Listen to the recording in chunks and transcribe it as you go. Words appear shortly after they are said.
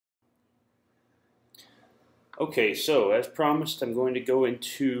Okay, so as promised, I'm going to go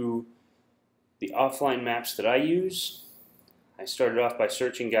into the offline maps that I use. I started off by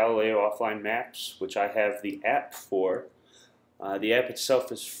searching Galileo offline maps, which I have the app for. The app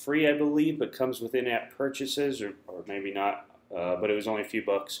itself is free, I believe, but comes with in-app purchases, or maybe not, but it was only a few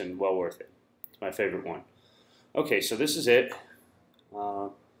bucks and well worth it. It's my favorite one. Okay, so this is it.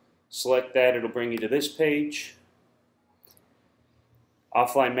 Select that, it'll bring you to this page.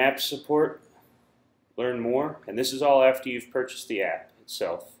 Offline map support, learn more, and this is all after you've purchased the app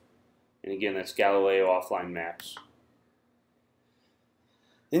itself. And again, that's Galileo offline maps.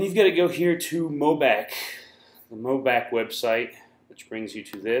 Then you've got to go here to MOBAC, the MOBAC website, which brings you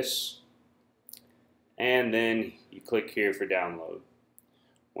to this. And then you click here for download.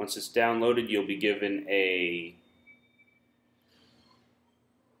 Once it's downloaded, you'll be given a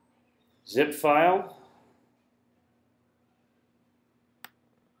zip file.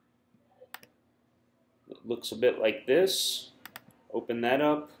 It looks a bit like this. Open that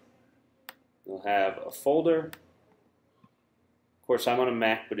up. You'll have a folder. Of course, I'm on a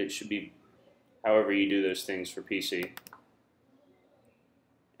Mac, but it should be however you do those things for PC.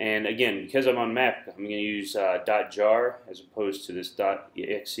 And again, because I'm on Mac, I'm going to use .jar as opposed to this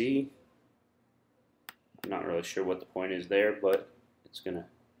 .exe. I'm not really sure what the point is there, but it's gonna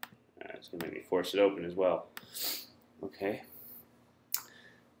make me force it open as well. Okay.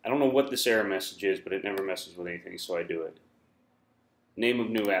 I don't know what this error message is, but it never messes with anything, so I do it. Name of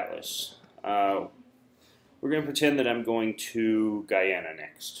new atlas. We're going to pretend that I'm going to Guyana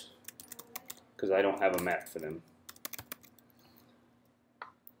next, because I don't have a map for them.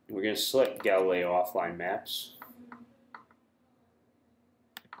 We're going to select Galileo offline maps,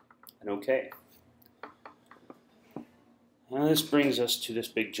 and OK. Now this brings us to this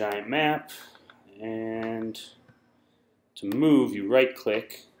big giant map, and to move, you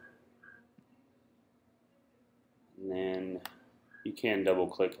right-click, and then you can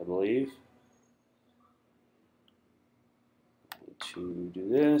double-click, I believe. To do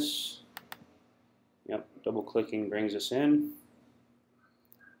this. Yep, double-clicking brings us in.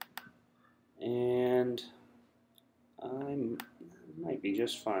 And I might be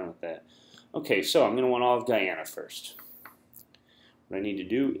just fine with that. Okay, so I'm going to want all of Guyana first. What I need to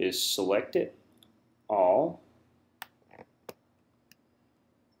do is select it, all,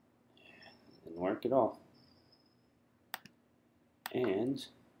 and mark it all. And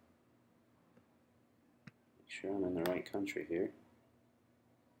make sure I'm in the right country here.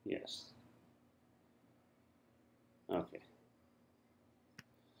 Yes. Okay.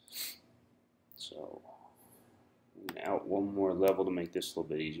 So, out one more level to make this a little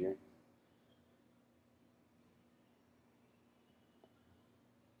bit easier.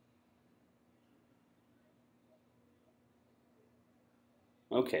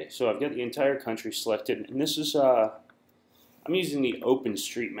 Okay, so I've got the entire country selected, and this is, I'm using the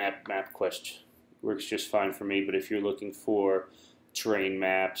OpenStreetMap MapQuest. Works just fine for me, but if you're looking for terrain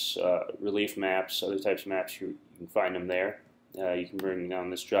maps, relief maps, other types of maps, you can find them there. You can bring down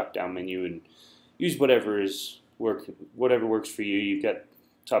this drop-down menu and use whatever works for you. You've got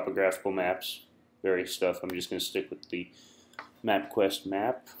topographical maps, various stuff. I'm just going to stick with the MapQuest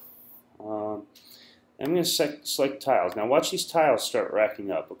map. I'm going to select tiles. Now watch these tiles start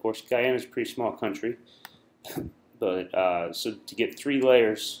racking up. Of course, Guyana is a pretty small country, but so to get 3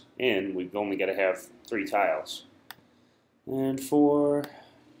 layers in, we've only got to have 3 tiles. And 4,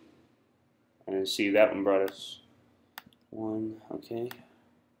 and see that one brought us 1, okay,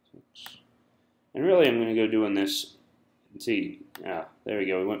 6. And really I'm going to go doing this and see, there we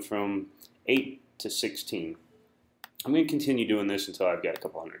go, we went from 8 to 16. I'm going to continue doing this until I've got a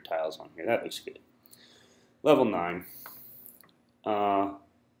couple hundred tiles on here. That looks good. Level 9. I'm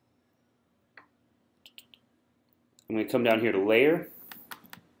going to come down here to layer.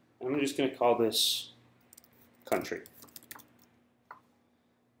 I'm just going to call this country.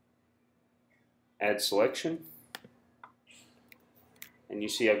 Add selection, and you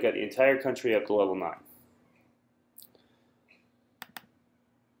see I've got the entire country up to level 9.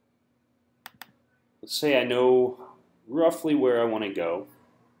 Let's say I know roughly where I want to go.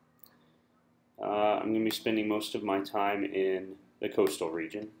 I'm going to be spending most of my time in the coastal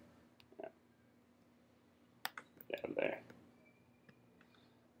region. Down there.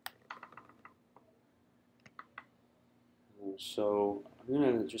 So I'm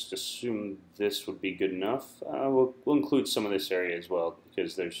going to just assume this would be good enough. We'll include some of this area as well,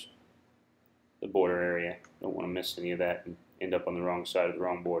 because there's the border area. Don't want to miss any of that and end up on the wrong side of the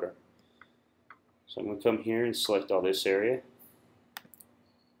wrong border. So I'm going to come here and select all this area.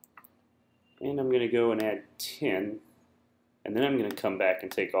 And I'm going to go and add 10. And then I'm going to come back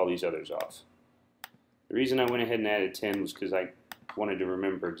and take all these others off. The reason I went ahead and added 10 was because I wanted to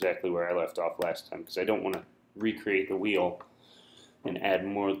remember exactly where I left off last time, because I don't want to recreate the wheel and add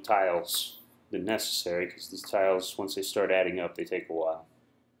more tiles than necessary, because these tiles, once they start adding up, they take a while.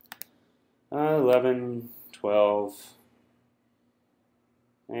 11, 12,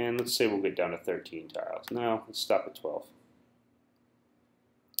 and let's say we'll get down to 13 tiles. No, let's stop at 12.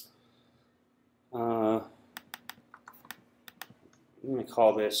 I'm going to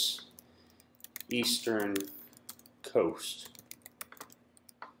call this Eastern Coast.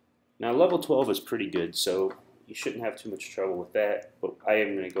 Now level 12 is pretty good, so you shouldn't have too much trouble with that, but I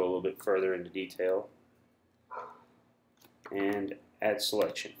am going to go a little bit further into detail and add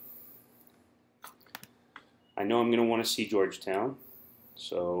selection. I know I'm going to want to see Georgetown,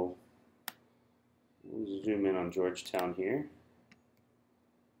 so we'll zoom in on Georgetown here.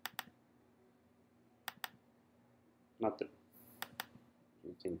 Not that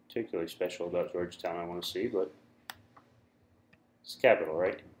anything particularly special about Georgetown I want to see, but it's the capital,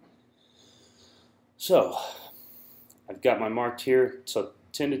 right? So I've got my marked here, so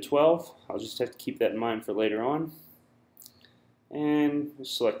 10 to 12. I'll just have to keep that in mind for later on. And we'll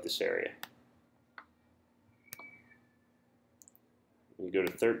select this area. We go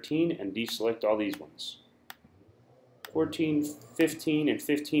to 13 and deselect all these ones. 14, 15, and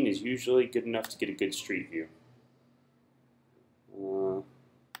 15 is usually good enough to get a good street view.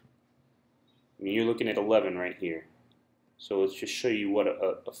 I mean, you're looking at 11 right here. So let's just show you what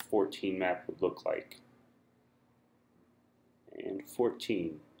a 14 map would look like. And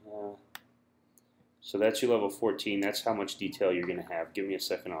 14. So that's your level 14. That's how much detail you're going to have. Give me a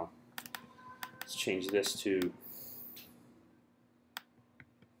second. Let's change this to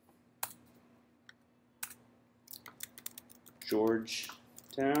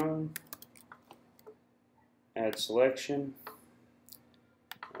Georgetown. Add selection.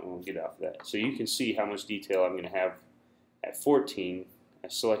 And we'll get off that. So you can see how much detail I'm going to have at 14. I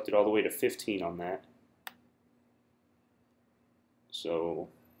selected all the way to 15 on that. So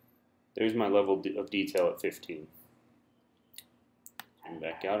there's my level of detail at 15. And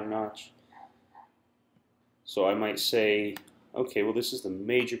back out a notch. So I might say, okay, well this is the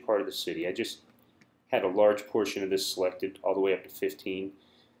major part of the city. I just had a large portion of this selected all the way up to 15.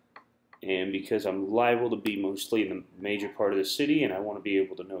 And because I'm liable to be mostly in the major part of the city and I want to be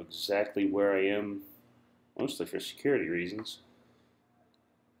able to know exactly where I am, mostly for security reasons,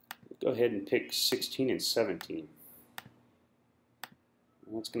 go ahead and pick 16 and 17.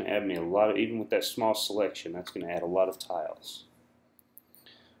 And that's going to add me a lot of, even with that small selection, that's going to add a lot of tiles.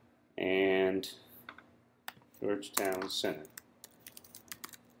 And Georgetown Center.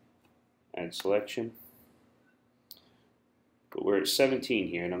 Add selection. But we're at 17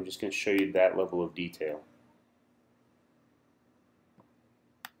 here, and I'm just going to show you that level of detail.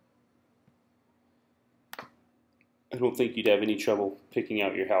 I don't think you'd have any trouble picking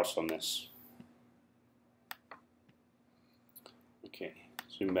out your house on this. Okay,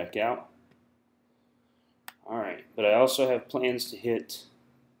 zoom back out. Alright, but I also have plans to hit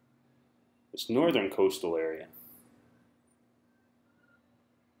this northern coastal area.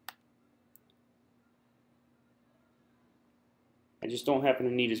 I just don't happen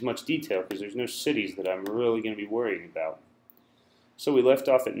to need as much detail because there's no cities that I'm really going to be worrying about. So we left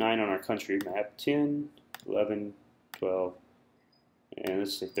off at 9 on our country map. 10, 11, 12, and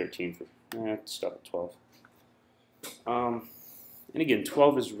let's say 13 for, let's stop at 12. And again,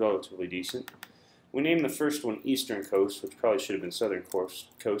 12 is relatively decent. We named the first one Eastern Coast, which probably should have been Southern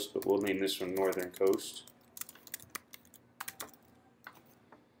Coast, but we'll name this one Northern Coast.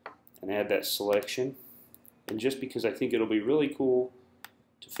 And add that selection. And just because I think it'll be really cool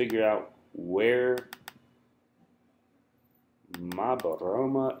to figure out where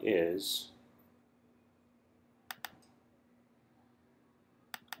MOBAC is,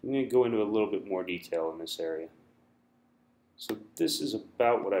 I'm going to go into a little bit more detail in this area. So this is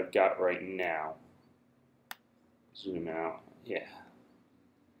about what I've got right now. Zoom out, yeah.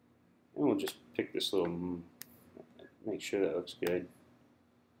 And we'll just pick this little, make sure that looks good.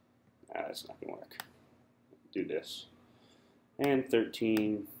 That's not going to work. Do this. And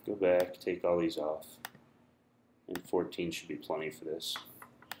 13, go back, take all these off. And 14 should be plenty for this.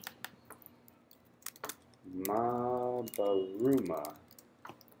 Mabaruma.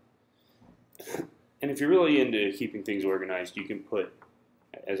 And if you're really into keeping things organized, you can put,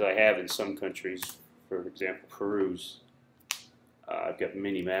 as I have in some countries, for example, Peru's, I've got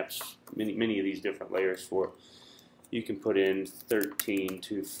mini maps, many of these different layers for it. You can put in 13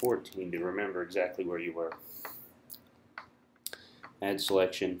 to 14 to remember exactly where you were. Add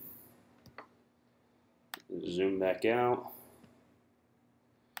selection. Zoom back out.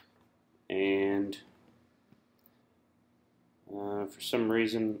 And for some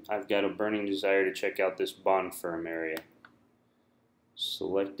reason I've got a burning desire to check out this bond firm area.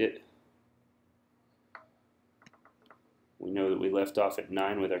 Select it. We know that we left off at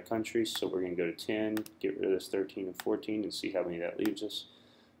 9 with our countries, so we're going to go to 10, get rid of this 13 and 14 and see how many that leaves us.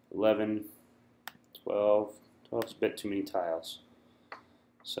 11, 12, 12 is a bit too many tiles.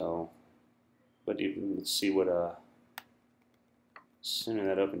 So, but even let's see what center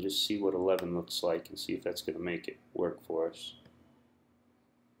that up and just see what 11 looks like and see if that's going to make it work for us.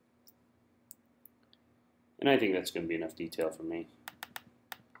 And I think that's going to be enough detail for me.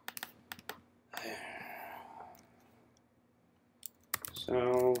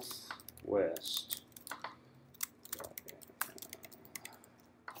 Southwest.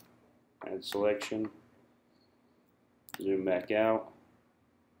 Add selection. Zoom back out.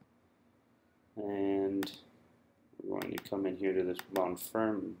 And we're going to come in here to this bond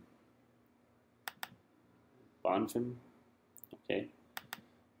firm. Okay.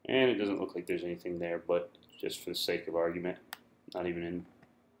 And it doesn't look like there's anything there, but just for the sake of argument, not even in,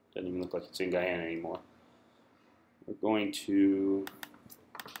 doesn't even look like it's in Guyana anymore. We're going to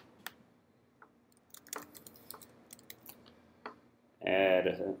add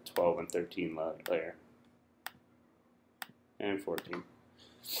a 12 and 13 layer and 14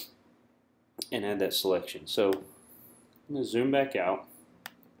 and add that selection. So I'm going to zoom back out.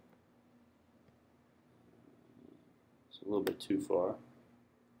 It's a little bit too far.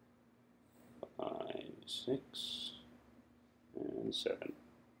 5, 6, and 7.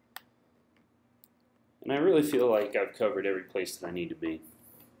 And I really feel like I've covered every place that I need to be.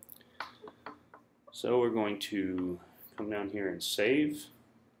 So we're going to come down here and save.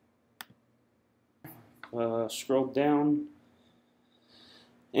 Scroll down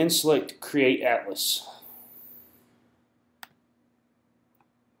and select Create Atlas.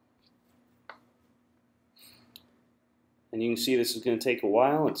 And you can see this is going to take a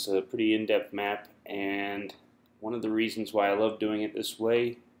while. It's a pretty in-depth map, and one of the reasons why I love doing it this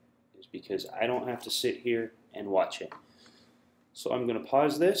way is because I don't have to sit here and watch it. So I'm going to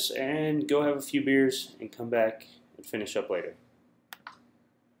pause this and go have a few beers and come back and finish up later.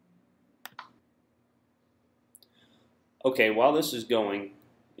 Okay, while this is going,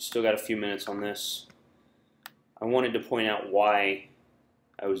 you still got a few minutes on this. I wanted to point out why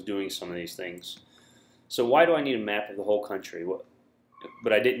I was doing some of these things. So why do I need a map of the whole country?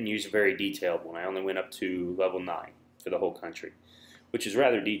 But I didn't use a very detailed one. I only went up to level 9 for the whole country, which is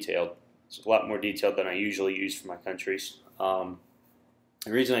rather detailed. It's a lot more detailed than I usually use for my countries. The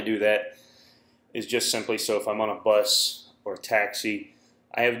reason I do that is just simply so if I'm on a bus or a taxi,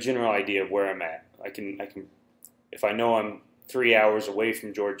 I have a general idea of where I'm at. I can, if I know I'm 3 hours away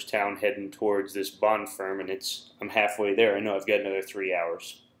from Georgetown heading towards this bond firm and I'm halfway there, I know I've got another 3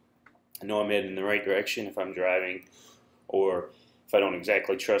 hours. I know I'm heading in the right direction if I'm driving, or if I don't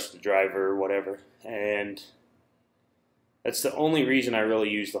exactly trust the driver or whatever. And that's the only reason I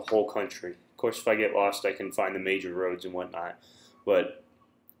really use the whole country. Of course, if I get lost, I can find the major roads and whatnot. But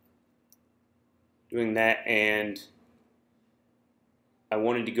doing that, and I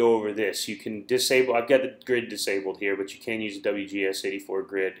wanted to go over this. You can disable, I've got the grid disabled here, but you can use a WGS84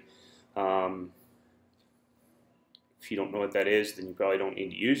 grid. If you don't know what that is, then you probably don't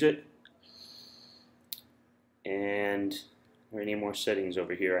need to use it. And are there any more settings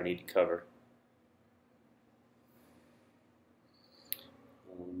over here I need to cover?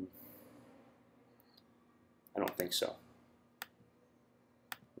 I don't think so.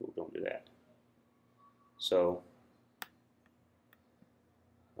 Ooh, don't do that. So,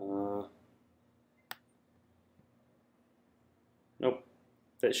 nope.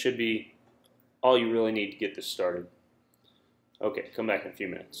 That should be all you really need to get this started. Okay, come back in a few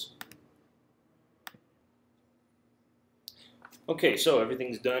minutes. Okay, so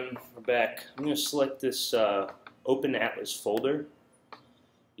everything's done. We're back. I'm going to select this Open Atlas folder.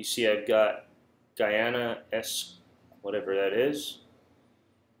 You see I've got Guyana S, whatever that is.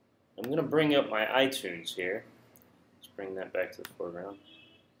 I'm going to bring up my iTunes here. Let's bring that back to the foreground.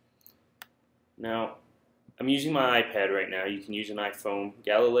 Now, I'm using my iPad right now. You can use an iPhone.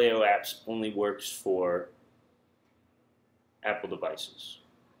 Galileo apps only works for Apple devices.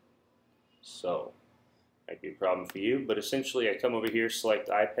 So, might be a problem for you, but essentially I come over here, select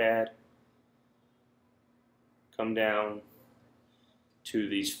iPad, come down to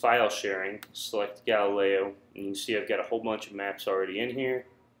these file sharing, select Galileo, and you can see I've got a whole bunch of maps already in here.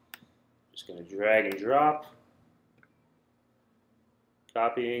 Just going to drag and drop,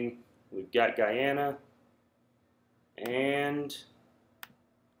 copying. We've got Guyana, and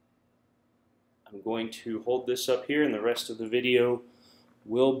I'm going to hold this up here, and the rest of the video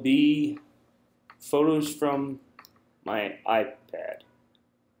will be photos from my iPad.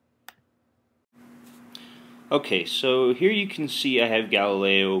 Okay, so here you can see I have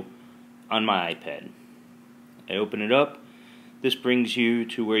Galileo on my iPad. I open it up. This brings you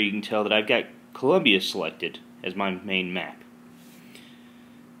to where you can tell that I've got Colombia selected as my main map.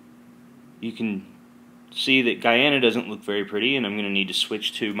 You can see that Guyana doesn't look very pretty, and I'm going to need to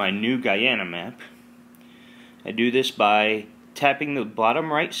switch to my new Guyana map. I do this by tapping the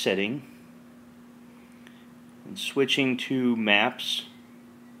bottom right setting and switching to maps,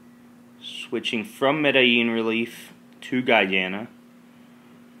 switching from Medellin relief to Guyana.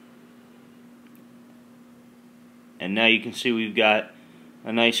 And now you can see we've got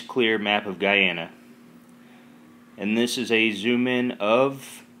a nice clear map of Guyana. And this is a zoom in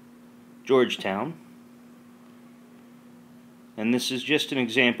of Georgetown. And this is just an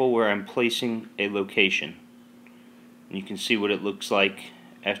example where I'm placing a location. And you can see what it looks like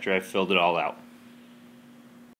after I've filled it all out.